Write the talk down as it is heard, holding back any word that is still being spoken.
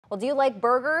Well, do you like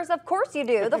burgers? Of course you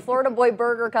do. The Florida Boy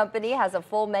Burger Company has a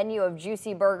full menu of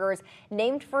juicy burgers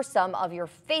named for some of your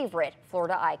favorite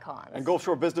Florida icons. And Gulf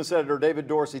Shore business editor David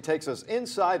Dorsey takes us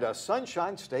inside a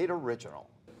Sunshine State original.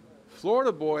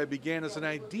 Florida Boy began as an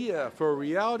idea for a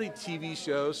reality TV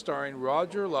show starring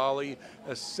Roger Lawley,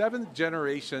 a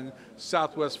seventh-generation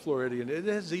Southwest Floridian. It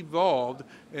has evolved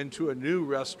into a new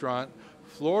restaurant,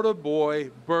 Florida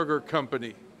Boy Burger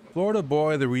Company. Florida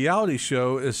Boy, the reality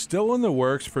show, is still in the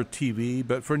works for TV,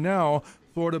 but for now,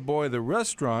 Florida Boy, the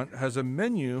restaurant, has a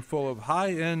menu full of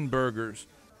high-end burgers.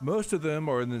 Most of them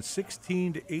are in the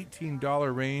 $16 to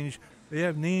 $18 range. They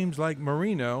have names like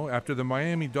Marino, after the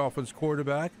Miami Dolphins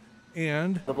quarterback,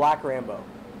 and the Black Rambo.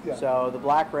 Yeah. So the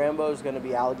Black Rambo is going to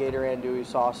be alligator andouille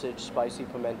sausage, spicy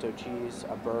pimento cheese,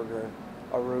 a burger,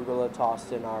 arugula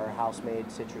tossed in our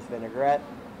house-made citrus vinaigrette,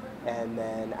 and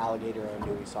then alligator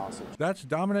andouille sausage. That's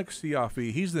Dominic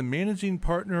Siaffi. He's the managing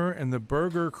partner and the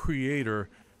burger creator.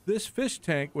 This fish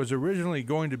tank was originally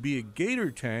going to be a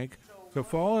gator tank to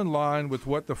fall in line with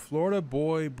what the Florida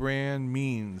Boy brand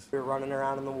means. We're running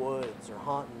around in the woods or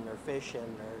hunting or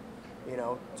fishing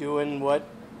or, doing what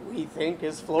we think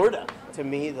is Florida. To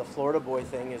me, the Florida Boy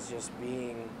thing is just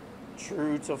being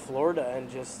true to Florida and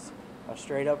just a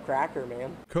straight up cracker,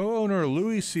 man. Co-owner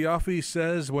Louis Siaffi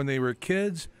says when they were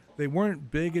kids, they weren't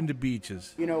big into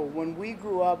beaches. When we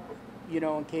grew up,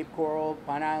 in Cape Coral,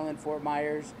 Pine Island, Fort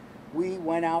Myers, we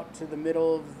went out to the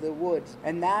middle of the woods.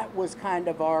 And that was kind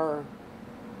of our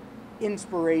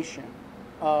inspiration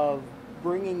of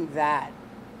bringing that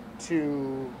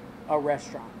to a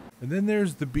restaurant. And then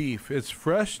there's the beef. It's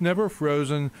fresh, never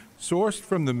frozen, sourced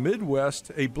from the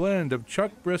Midwest, a blend of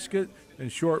chuck brisket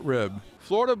and short rib.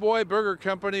 Florida Boy Burger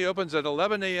Company opens at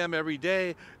 11 a.m. every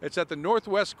day. It's at the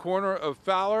northwest corner of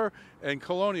Fowler and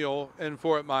Colonial in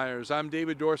Fort Myers. I'm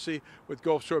David Dorsey with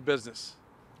Gulf Shore Business.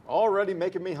 Already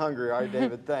making me hungry. All right,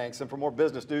 David, thanks. And for more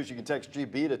business news, you can text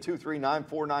GB to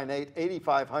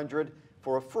 239-498-8500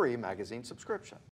 for a free magazine subscription.